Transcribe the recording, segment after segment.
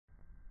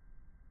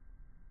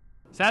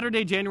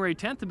Saturday, January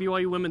 10th, the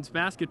BYU women's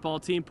basketball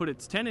team put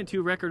its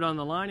 10-2 record on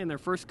the line in their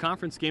first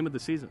conference game of the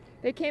season.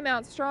 They came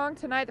out strong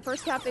tonight. The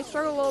first half they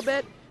struggled a little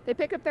bit. They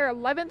picked up their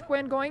 11th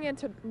win going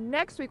into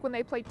next week when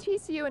they play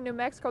TCU in New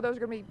Mexico. Those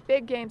are going to be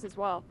big games as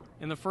well.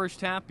 In the first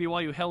half,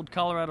 BYU held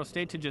Colorado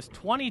State to just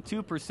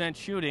 22%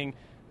 shooting.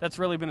 That's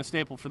really been a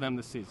staple for them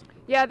this season.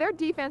 Yeah, their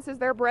defense is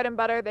their bread and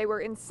butter. They were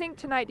in sync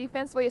tonight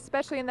defensively,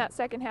 especially in that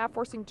second half,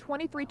 forcing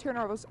 23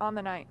 turnovers on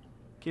the night.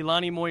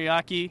 Keilani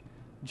Moyaki,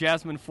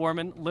 Jasmine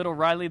Foreman, Little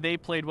Riley, they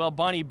played well.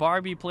 Bonnie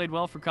Barbie played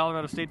well for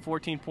Colorado State,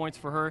 14 points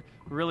for her.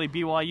 Really,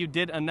 BYU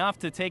did enough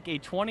to take a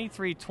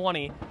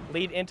 23-20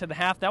 lead into the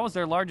half. That was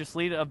their largest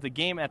lead of the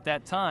game at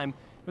that time.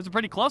 It was a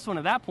pretty close one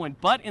at that point,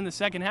 but in the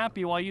second half,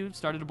 BYU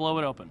started to blow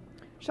it open.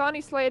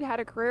 Shawnee Slade had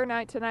a career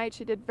night tonight.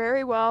 She did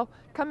very well.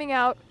 Coming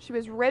out, she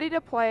was ready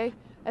to play,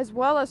 as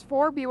well as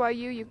for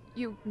BYU.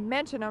 You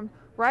mentioned them.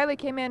 Riley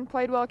came in,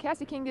 played well.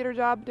 Cassie King did her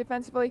job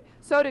defensively.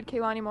 So did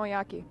Keilani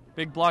Moyaki.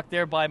 Big block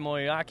there by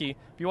Moyaki.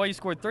 BYU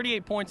scored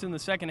 38 points in the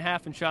second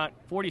half and shot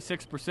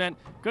 46%.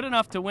 Good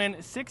enough to win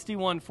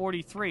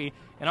 61-43.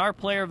 And our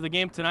player of the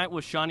game tonight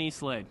was Shawnee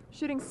Slade.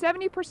 Shooting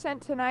 70%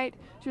 tonight.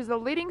 She was the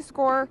leading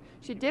scorer.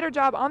 She did her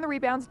job on the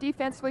rebounds.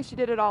 Defensively, she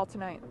did it all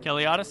tonight.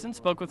 Kelly Otteson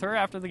spoke with her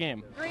after the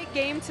game. Great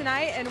game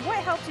tonight, and what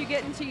helped you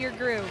get into your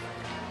groove?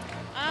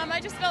 I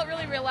just felt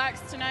really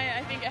relaxed tonight.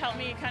 I think it helped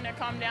me kind of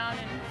calm down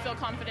and feel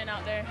confident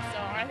out there. So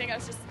I think I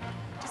was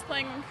just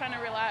playing kind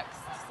of relaxed.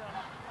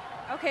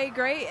 So. Okay,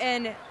 great.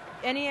 And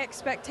any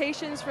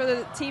expectations for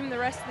the team the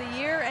rest of the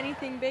year?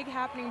 Anything big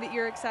happening that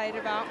you're excited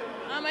about?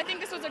 I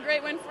think this was a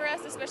great win for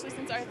us, especially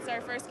since it's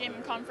our first game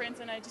in conference,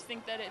 and I just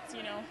think that it's,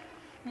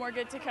 more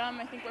good to come.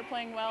 I think we're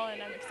playing well,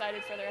 and I'm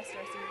excited for the rest of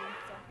our season.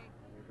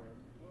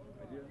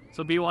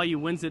 So BYU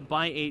wins it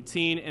by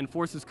 18 and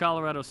forces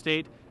Colorado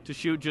State to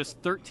shoot just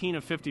 13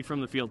 of 50 from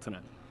the field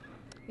tonight.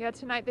 Yeah,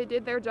 tonight they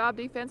did their job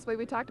defensively.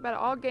 We talked about it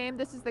all game.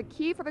 This is the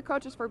key for the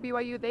coaches for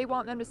BYU. They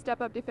want them to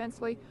step up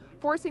defensively,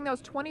 forcing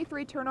those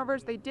 23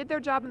 turnovers. They did their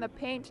job in the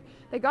paint.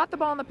 They got the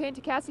ball in the paint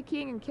to Cassie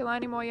King and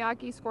Keilani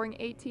Moyaki, scoring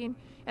 18,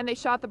 and they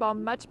shot the ball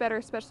much better,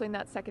 especially in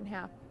that second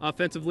half.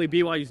 Offensively,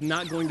 BYU's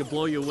not going to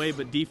blow you away,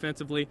 but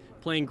defensively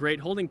playing great,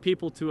 holding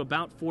people to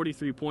about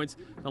 43 points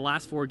the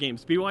last 4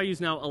 games.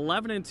 BYU's now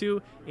 11-2,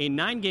 a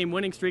 9-game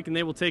winning streak, and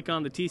they will take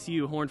on the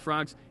TCU Horned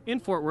Frogs in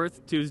Fort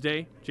Worth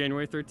Tuesday,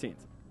 January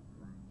 13th.